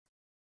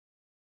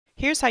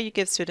Here's how you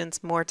give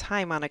students more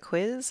time on a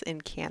quiz in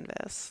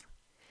Canvas.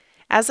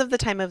 As of the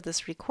time of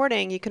this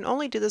recording, you can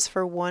only do this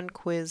for one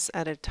quiz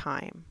at a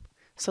time.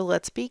 So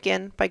let's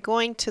begin by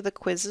going to the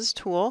Quizzes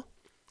tool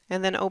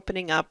and then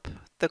opening up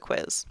the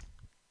quiz.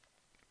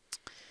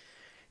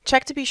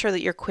 Check to be sure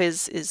that your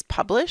quiz is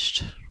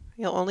published.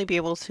 You'll only be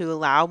able to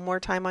allow more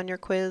time on your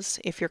quiz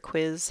if your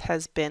quiz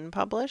has been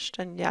published.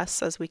 And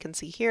yes, as we can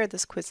see here,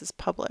 this quiz is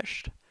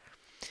published.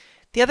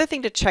 The other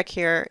thing to check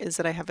here is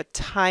that I have a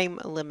time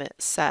limit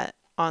set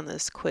on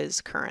this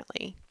quiz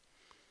currently.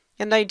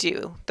 And I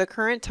do. The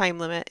current time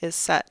limit is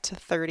set to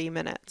 30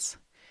 minutes.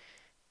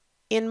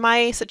 In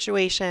my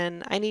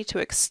situation, I need to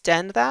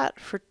extend that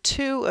for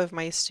 2 of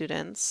my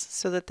students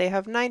so that they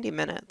have 90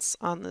 minutes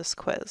on this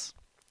quiz.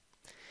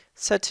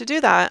 So to do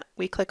that,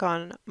 we click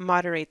on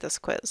Moderate this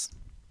quiz.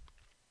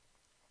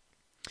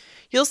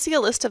 You'll see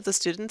a list of the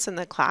students in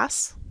the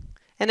class.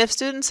 And if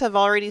students have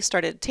already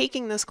started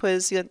taking this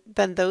quiz,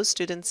 then those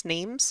students'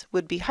 names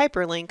would be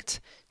hyperlinked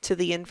to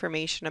the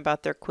information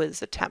about their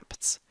quiz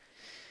attempts.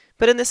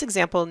 But in this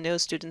example, no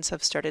students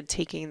have started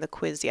taking the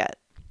quiz yet.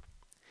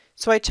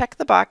 So I check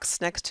the box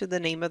next to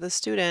the name of the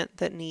student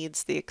that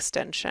needs the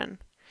extension.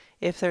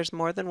 If there's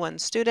more than one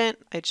student,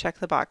 I check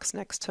the box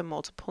next to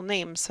multiple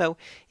names. So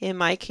in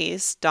my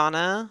case,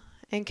 Donna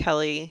and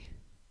Kelly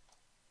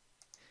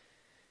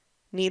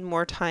need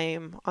more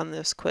time on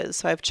this quiz,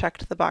 so I've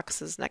checked the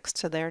boxes next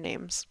to their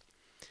names.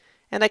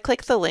 And I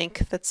click the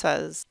link that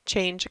says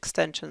change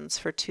extensions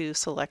for 2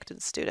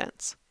 selected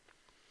students.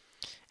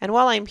 And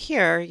while I'm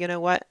here, you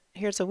know what?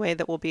 Here's a way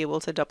that we'll be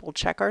able to double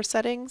check our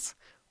settings.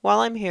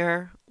 While I'm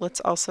here,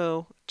 let's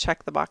also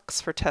check the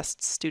box for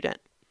test student.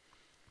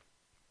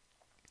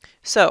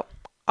 So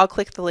I'll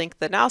click the link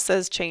that now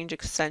says change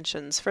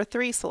extensions for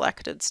 3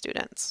 selected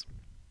students.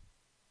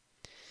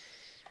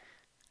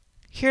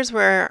 Here's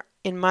where,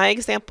 in my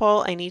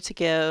example, I need to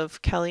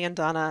give Kelly and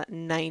Donna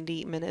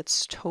 90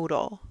 minutes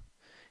total.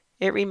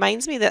 It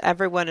reminds me that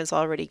everyone is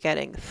already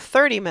getting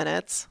 30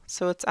 minutes,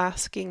 so it's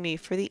asking me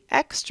for the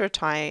extra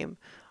time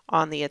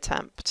on the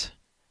attempt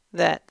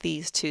that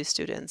these 2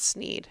 students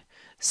need.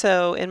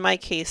 So in my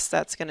case,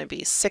 that's going to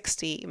be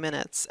 60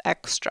 minutes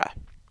extra.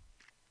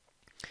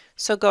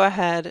 So go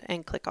ahead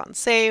and click on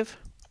Save.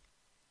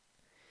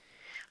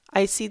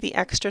 I see the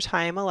extra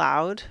time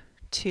allowed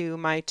to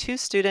my 2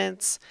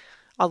 students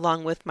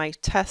along with my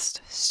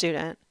test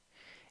student.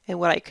 And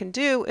what I can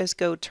do is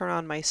go turn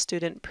on my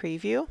student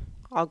preview.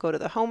 I'll go to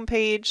the home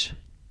page,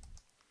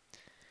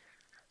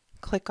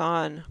 click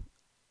on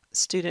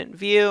student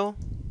view,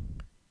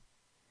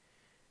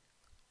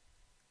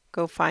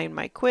 go find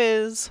my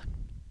quiz,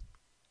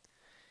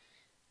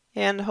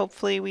 and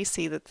hopefully we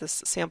see that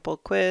this sample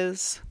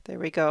quiz, there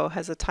we go,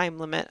 has a time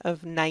limit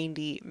of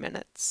 90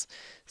 minutes.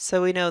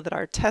 So we know that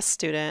our test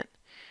student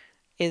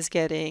is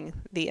getting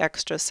the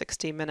extra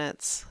 60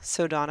 minutes,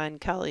 so Donna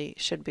and Kelly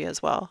should be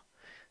as well.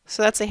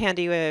 So that's a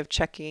handy way of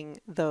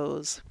checking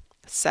those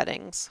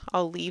settings.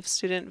 I'll leave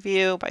student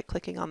view by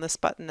clicking on this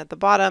button at the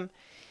bottom,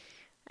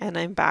 and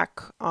I'm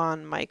back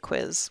on my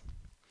quiz.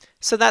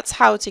 So that's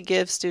how to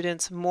give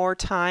students more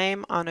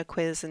time on a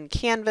quiz in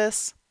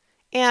Canvas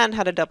and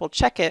how to double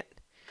check it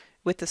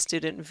with the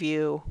student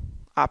view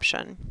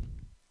option.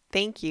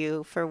 Thank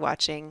you for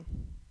watching.